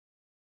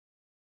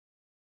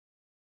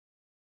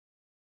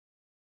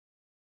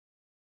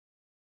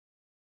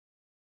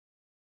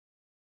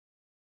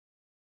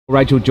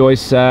Rachel,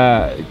 Joyce,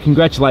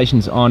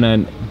 congratulations on a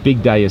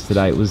big day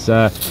yesterday. It was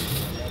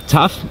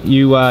tough.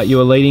 You were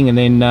leading, and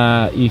then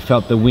you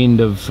felt the wind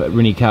of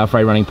Rinny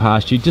Carfrae running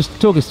past you. Just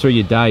talk us through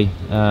your day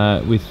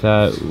with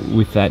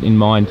that in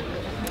mind.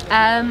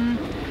 I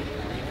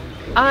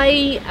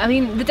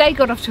mean, the day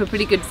got off to a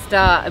pretty good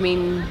start. I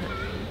mean,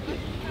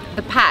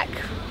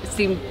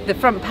 the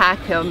front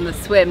pack on the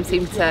swim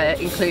seemed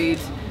to include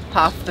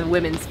half the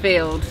women's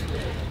field.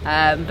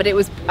 But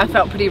I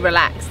felt pretty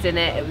relaxed in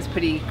it. It was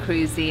pretty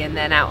cruisy, and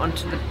then out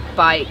onto the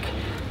bike.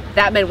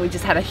 That meant we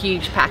just had a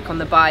huge pack on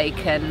the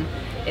bike, and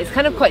it's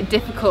kind of quite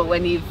difficult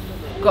when you've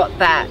got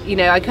that. You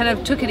know, I kind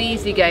of took it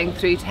easy going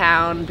through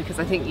town because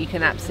I think you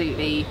can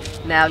absolutely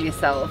nail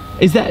yourself.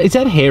 Is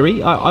that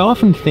hairy? I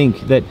often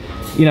think that,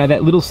 you know,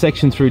 that little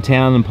section through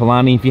town in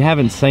Palani, if you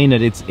haven't seen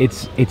it,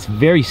 it's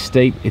very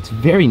steep. It's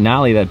very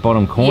gnarly, that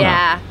bottom corner.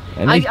 Yeah,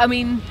 I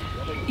mean,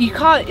 you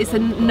can't, it's a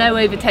no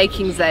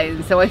overtaking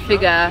zone, so I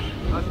figure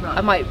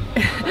I might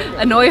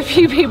annoy a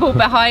few people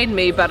behind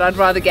me, but I'd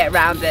rather get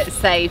around it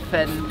safe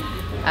and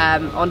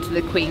onto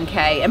the Queen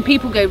K. And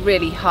people go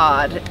really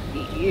hard,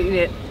 you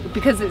know,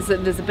 because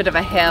there's a bit of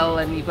a hill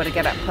and you've got to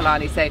get up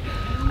Palani. So,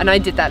 and I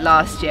did that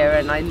last year,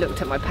 and I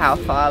looked at my power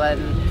file,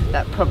 and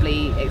that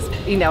probably,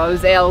 you know, I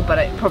was ill, but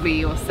it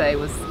probably also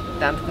was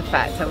down to the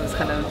fact I was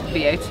kind of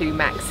VO2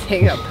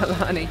 maxing up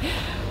Palani.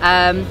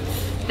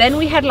 Then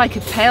we had like a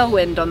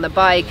tailwind on the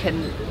bike,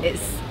 and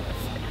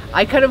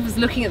I kind of was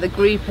looking at the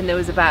group, and there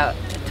was about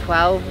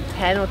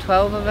 10 or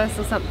 12 of us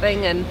or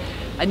something, and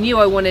I knew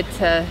I wanted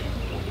to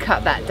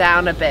cut that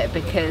down a bit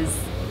because,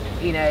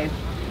 you know,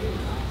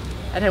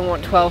 I don't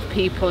want 12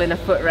 people in a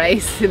foot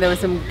race, and there were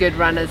some good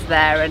runners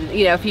there, and,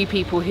 you know, a few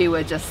people who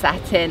were just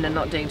sat in and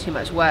not doing too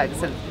much work,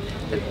 so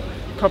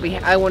probably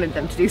I wanted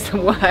them to do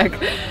some work.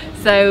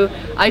 So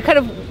I kind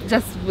of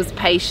just was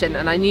patient,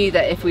 and I knew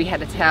that if we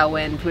had a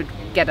tailwind we'd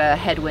get a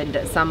headwind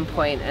at some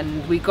point,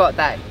 and we got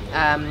that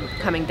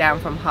coming down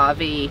from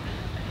Harvey,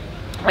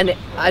 and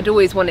I'd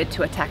always wanted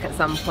to attack at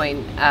some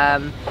point.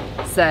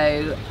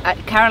 So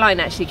Caroline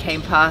actually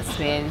came past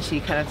me, and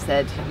she kind of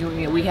said, you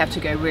know, we have to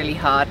go really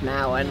hard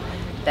now, and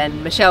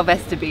then Michelle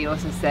Vesterby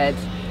also said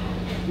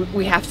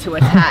we have to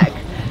attack.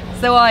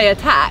 So I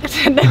attacked,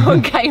 and no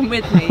one came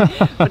with me,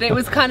 but it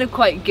was kind of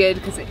quite good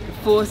because it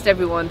forced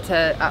everyone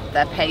to up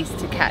their pace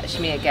to catch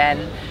me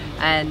again.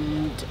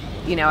 And,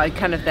 you know, I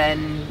kind of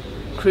then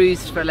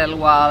cruised for a little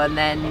while, and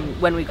then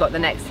when we got the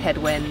next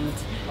headwind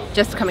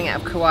just coming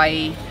out of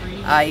Kauai,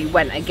 I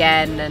went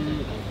again,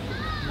 and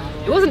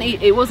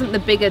it wasn't the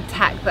big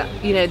attack that,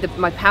 you know,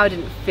 my power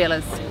didn't feel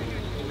as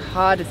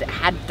hard as it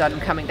had done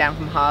coming down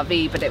from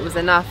Harvey, but it was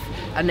enough.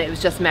 And it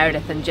was just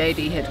Meredith and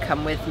Jodie had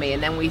come with me,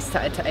 and then we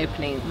started to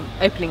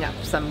opening up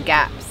some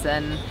gaps,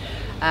 and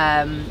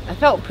I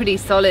felt pretty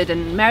solid.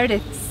 And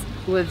Meredith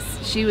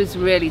she was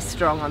really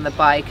strong on the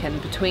bike,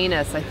 and between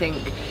us, I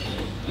think,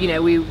 you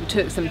know, we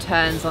took some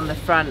turns on the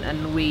front,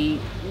 and we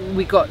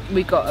got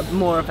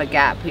more of a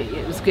gap.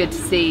 It was good to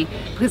see,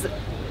 because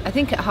I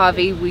think at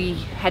Harvey we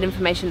had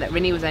information that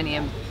Rinny was only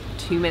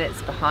 2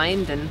 minutes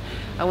behind, and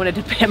I wanted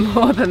a bit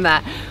more than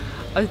that.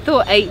 I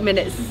thought 8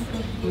 minutes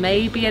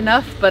may be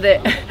enough, but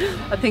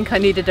I think I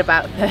needed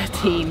about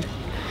 13.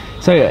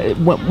 So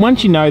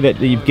once you know that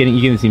you're getting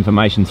this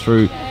information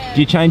through,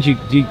 do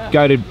you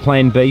go to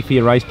plan B for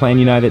your race plan?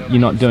 You know that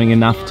you're not doing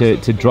enough to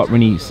drop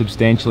Rinny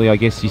substantially. I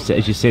guess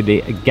as you said,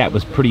 the gap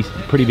was pretty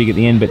big at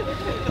the end, but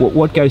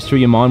what goes through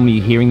your mind when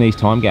you're hearing these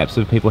time gaps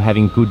of people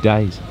having good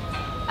days?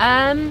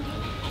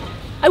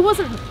 I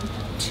wasn't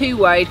too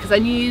worried, because I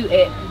knew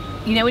it,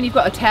 you know, when you've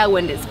got a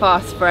tailwind, it's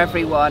fast for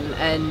everyone,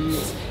 and,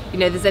 you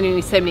know, there's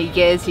only so many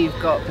gears you've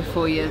got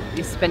before you're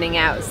spinning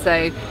out.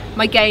 So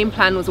my game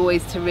plan was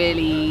always to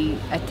really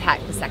attack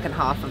the second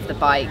half of the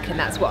bike, and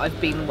that's what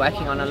I've been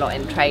working on a lot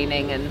in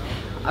training, and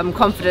I'm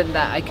confident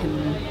that I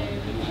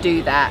can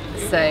do that.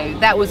 So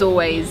that was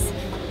always,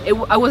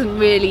 I wasn't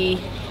really,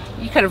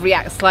 you kind of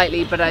react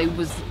slightly, but I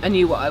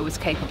knew what I was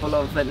capable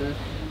of, and,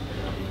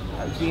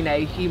 you know,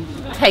 you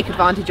take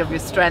advantage of your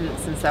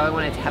strengths, and so I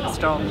wanted to have a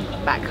strong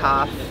back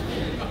half.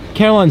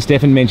 Caroline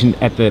Steffen mentioned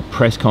at the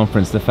press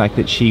conference the fact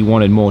that she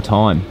wanted more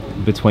time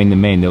between the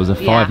men. There was a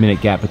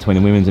 5-minute gap between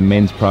the women's and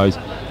men's pros,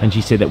 and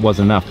she said that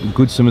wasn't enough.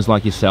 Good swimmers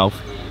like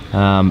yourself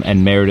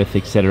and Meredith,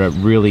 etc.,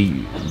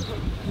 really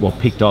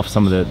picked off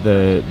some of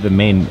the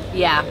men.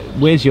 Yeah.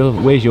 Where's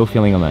your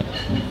feeling on that?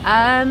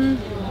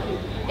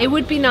 It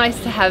would be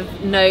nice to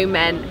have no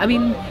men. I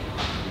mean,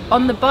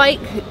 on the bike,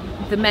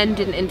 the men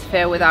didn't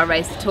interfere with our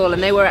race at all,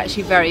 and they were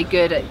actually very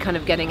good at kind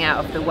of getting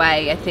out of the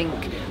way. I think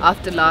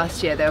after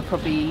last year they were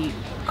probably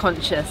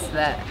conscious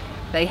that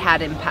they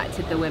had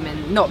impacted the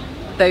women, not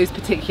those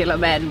particular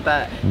men,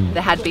 but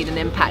there had been an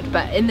impact.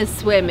 But in the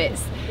swim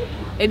it's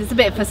a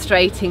bit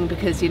frustrating,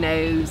 because, you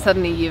know,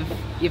 suddenly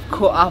you've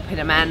caught up in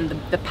a man,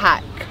 the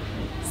pack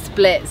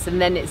splits, and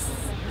then it's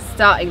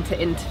starting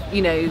to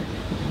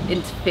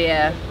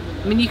interfere.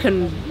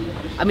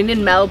 I mean,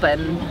 in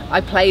Melbourne, I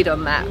played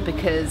on that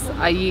because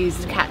I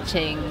used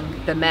catching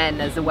the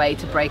men as a way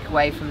to break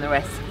away from the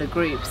rest of the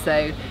group.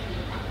 So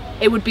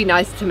it would be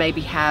nice to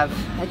maybe have,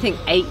 I think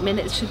 8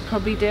 minutes should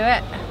probably do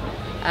it.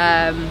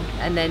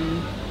 And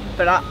then,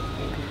 but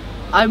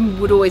I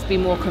would always be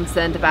more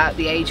concerned about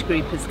the age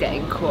groupers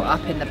getting caught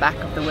up in the back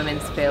of the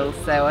women's field.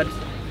 So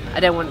I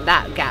don't want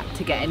that gap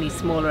to get any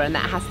smaller, and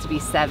that has to be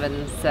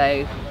 7.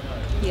 So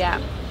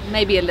yeah,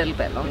 maybe a little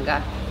bit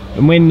longer.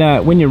 And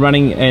when you're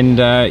running and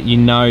you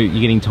know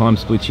you're getting time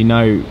splits, you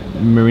know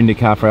Mirinda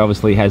Carfrae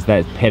obviously has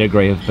that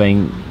pedigree of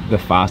being the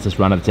fastest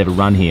runner that's ever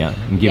run here,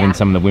 and given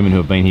some of the women who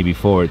have been here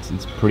before,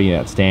 it's pretty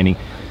outstanding.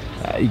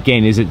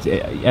 Again, is it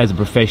as a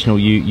professional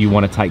you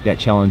want to take that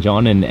challenge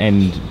on,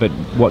 but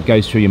what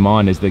goes through your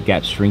mind as the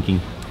gap's shrinking?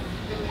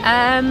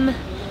 Trying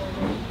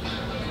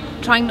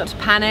not to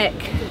panic.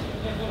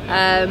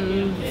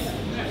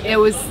 It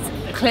was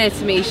clear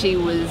to me she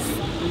was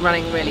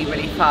running really,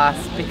 really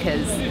fast,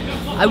 because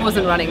I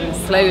wasn't running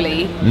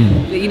slowly.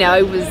 You know,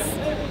 I was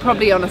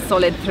probably on a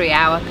solid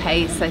 3-hour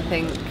pace, I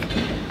think.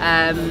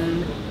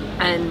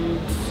 And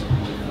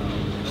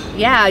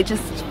yeah, I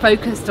just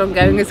focused on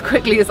going as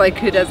quickly as I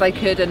could,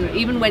 and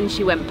even when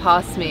she went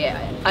past me,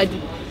 I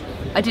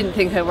didn't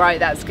think, oh right,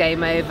 that's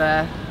game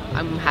over,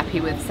 I'm happy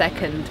with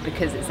second,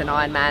 because it's an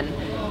Ironman,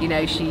 you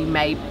know, she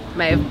may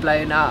have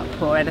blown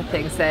up or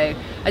anything. So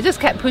I just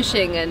kept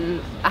pushing,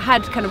 and I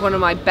had kind of one of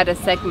my better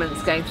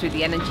segments going through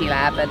the energy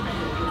lab, and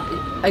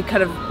I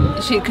kind of,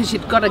 because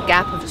she'd got a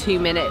gap of 2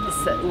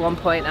 minutes at one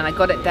point, and I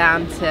got it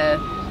down to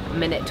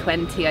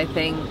 1:20, I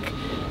think.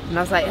 And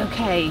I was like,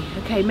 okay,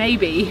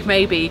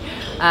 maybe.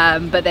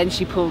 But then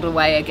she pulled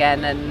away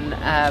again, and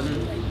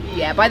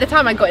yeah, by the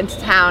time I got into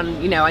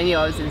town, you know, I knew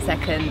I was in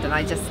second, and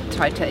I just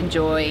tried to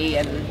enjoy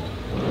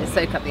and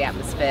soak up the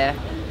atmosphere.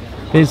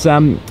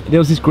 There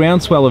was this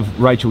groundswell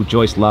of Rachel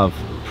Joyce love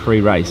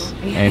pre-race,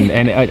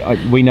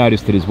 and we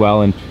noticed it as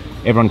well, and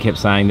everyone kept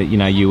saying that, you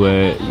know, you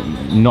were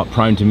not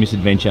prone to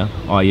misadventure,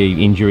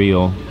 i.e. injury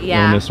or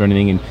illness or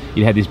anything, and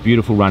you had this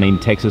beautiful run in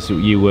Texas.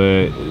 You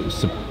were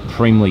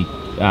supremely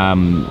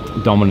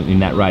dominant in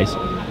that race.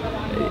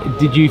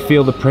 Did you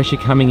feel the pressure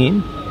coming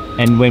in?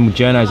 And when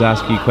journos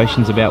ask you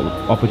questions about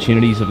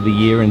opportunities of the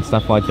year and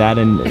stuff like that,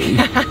 and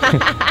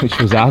which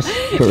was us,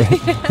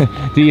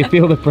 correct? Do you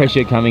feel the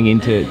pressure coming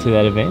into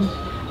that event?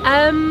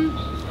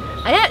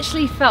 I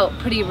actually felt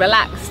pretty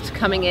relaxed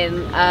coming in.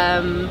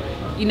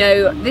 You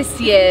know,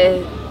 this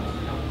year,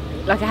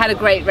 like, I had a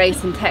great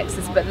race in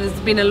Texas, but there's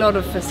been a lot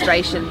of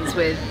frustrations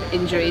with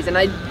injuries, and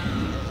I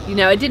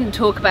didn't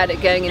talk about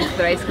it going into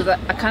the race, because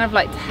I kind of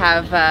like to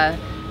have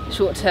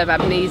short-term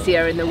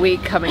amnesia in the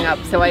week coming up,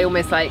 so I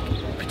almost like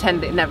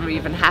pretend it never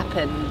even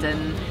happened.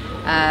 And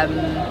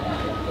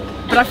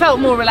but I felt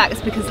more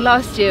relaxed, because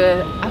last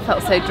year I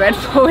felt so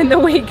dreadful in the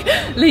week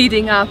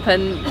leading up,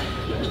 and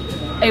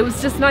it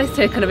was just nice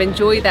to kind of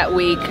enjoy that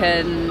week,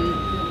 and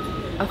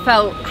I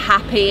felt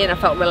happy and I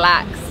felt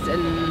relaxed,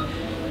 and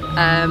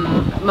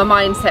my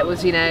mindset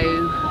was, you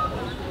know,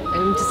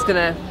 I'm just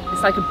gonna,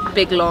 it's like a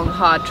big long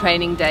hard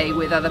training day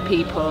with other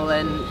people,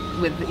 and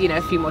with, you know,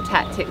 a few more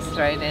tactics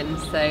thrown in.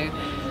 So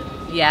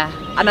yeah,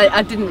 and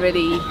I didn't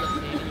really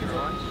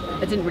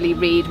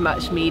read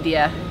much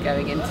media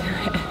going into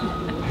it.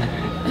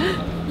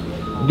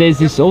 There's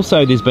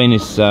been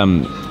this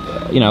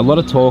you know, a lot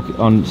of talk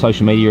on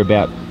social media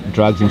about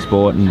drugs in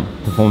sport and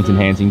performance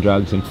enhancing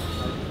drugs, and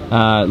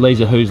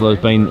Lisa Hoosler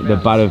has been the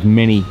butt of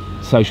many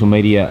social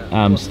media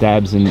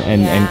stabs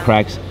and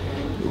cracks.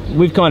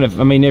 We've kind of,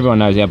 I mean, everyone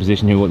knows our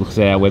position who looks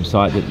at our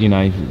website, that, you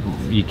know,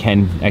 you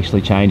can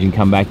actually change and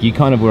come back. You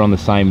kind of were on the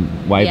same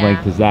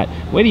wavelength as that.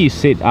 Where do you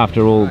sit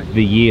after all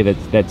the year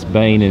that's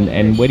been,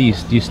 and where do you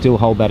still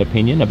hold that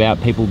opinion about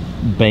people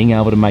being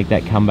able to make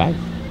that comeback?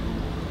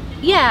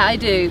 Yeah, I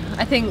do.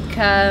 I think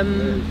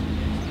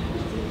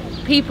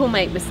people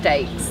make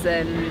mistakes,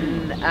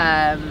 and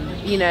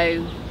you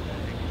know,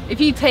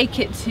 if you take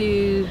it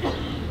to,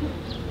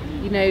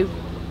 you know,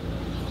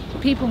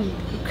 people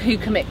who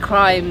commit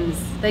crimes,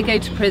 they go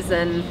to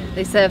prison,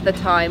 they serve the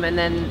time, and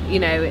then, you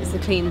know, it's a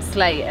clean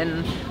slate.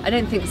 And I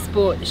don't think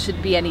sport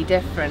should be any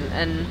different.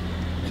 And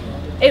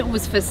it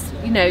was, for,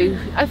 you know,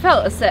 I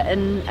felt a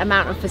certain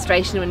amount of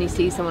frustration when you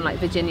see someone like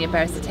Virginia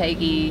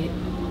Beresitegi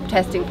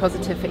testing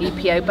positive for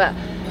EPO, but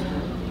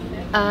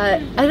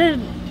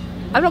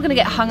I'm not going to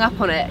get hung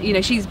up on it. You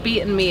know, she's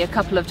beaten me a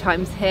couple of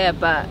times here,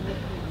 but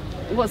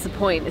what's the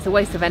point? It's a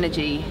waste of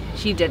energy.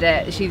 She did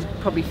it. She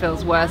probably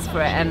feels worse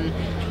for it. And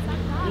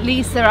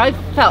Lisa, I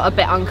felt a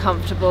bit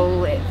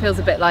uncomfortable. It feels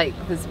a bit like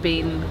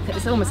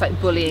it's almost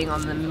like bullying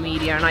on the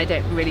media, and I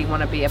don't really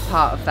want to be a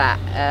part of that.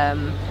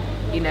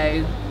 You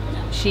know,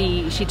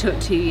 she took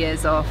 2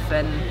 years off,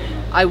 and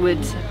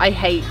I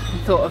hate the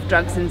thought of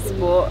drugs in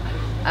sport,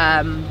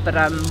 but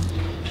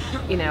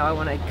you know, I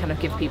want to kind of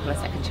give people a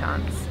second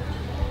chance.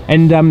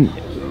 And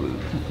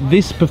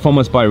this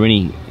performance by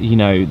Rini, you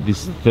know,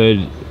 this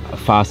third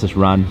fastest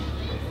run,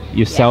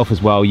 yourself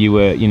as well, you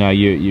were, you know,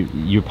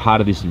 you're part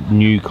of this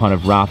new kind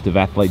of raft of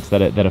athletes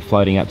that are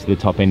floating up to the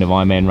top end of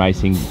Ironman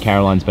racing.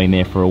 Caroline's been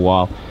there for a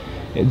while.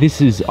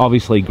 this is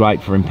obviously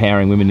great for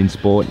empowering women in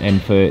sport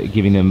and for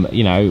giving them,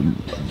 you know,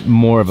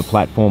 more of a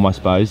platform, I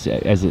suppose,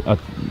 as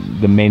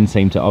the men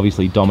seem to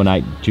obviously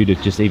dominate due to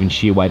just even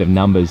sheer weight of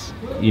numbers,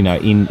 you know,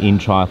 in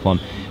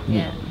triathlon.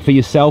 Yeah. For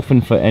yourself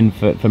and for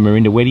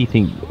Mirinda, what do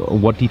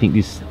you think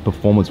this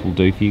performance will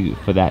do for you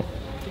for that?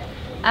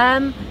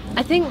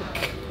 I think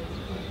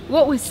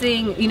what we're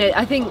seeing, you know,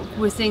 I think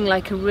we're seeing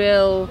like a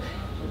real,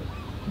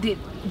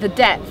 the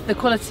depth, the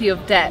quality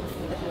of depth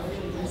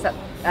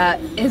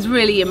has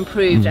really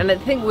improved, and I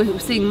think we're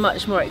seeing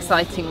much more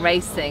exciting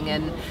racing,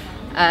 and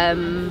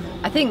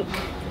I think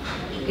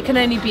it can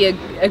only be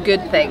a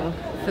good thing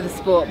for the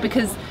sport,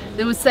 because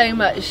there was so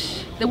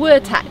much, there were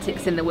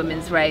tactics in the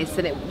women's race,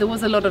 and there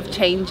was a lot of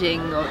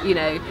changing, or, you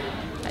know,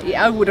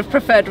 I would have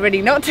preferred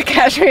really not to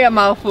catch me at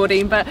mile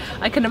 14, but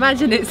I can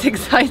imagine it's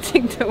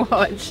exciting to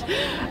watch.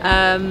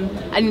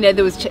 And you know,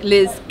 there was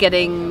Liz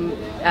getting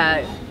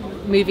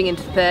moving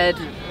into third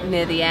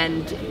near the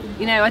end.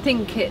 You know, I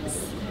think it's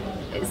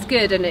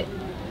good, and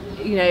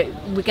you know,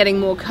 we're getting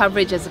more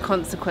coverage as a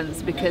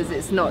consequence, because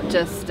it's not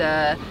just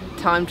a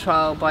time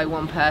trial by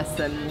one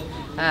person.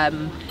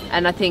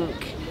 And I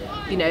think,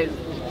 you know,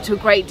 to a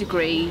great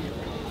degree,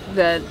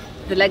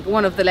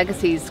 one of the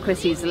legacies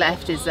Chrissy's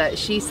left is that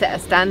she set a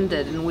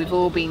standard, and we've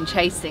all been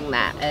chasing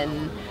that,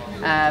 and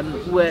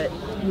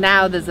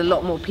now there's a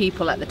lot more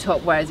people at the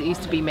top, whereas it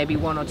used to be maybe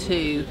one or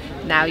two.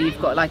 Now you've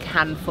got like a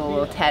handful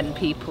or 10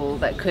 people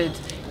that could,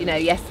 you know,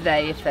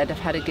 yesterday, if they'd have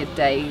had a good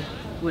day,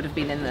 would have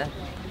been in the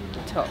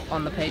top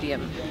on the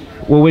podium.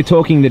 Well, we're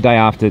talking the day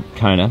after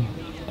Kona,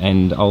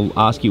 and I'll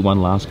ask you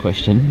one last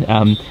question.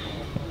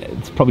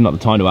 It's probably not the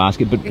time to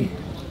ask it, but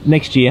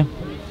next year,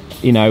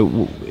 you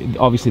know,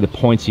 obviously the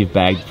points you've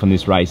bagged from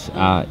this race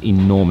are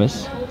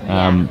enormous.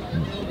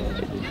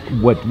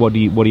 What are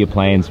your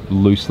plans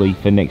loosely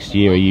for next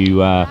year? Are you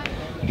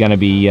going to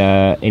be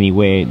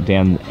anywhere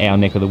down our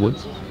neck of the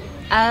woods?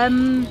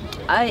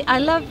 I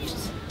loved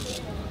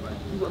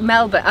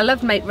Melbourne. I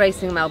loved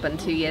racing Melbourne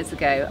 2 years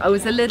ago. I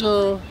was a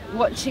little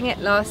watching it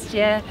last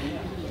year.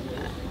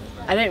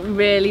 I don't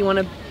really want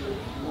to.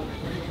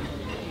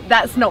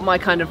 That's not my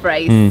kind of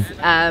race.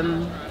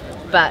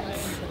 But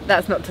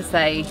that's not to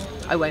say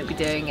I won't be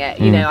doing it.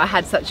 You know, I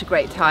had such a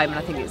great time, and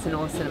I think it's an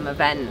awesome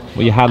event.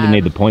 Well, you hardly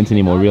need the points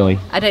anymore, really.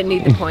 I don't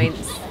need the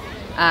points.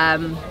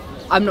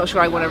 I'm not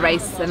sure I want to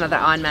race another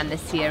Ironman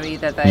this year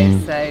either, though.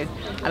 So,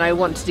 and I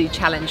want to do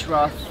Challenge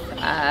Roth.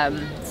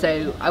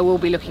 So I will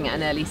be looking at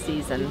an early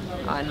season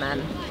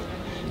Ironman.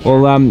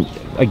 Well,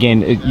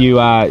 again, you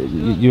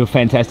were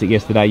fantastic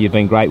yesterday. You've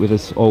been great with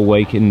us all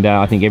week, and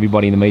I think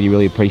everybody in the media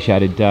really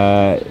appreciated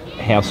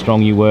how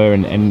strong you were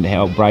and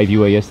how brave you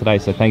were yesterday.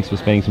 So thanks for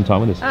spending some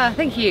time with us.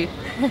 Thank you.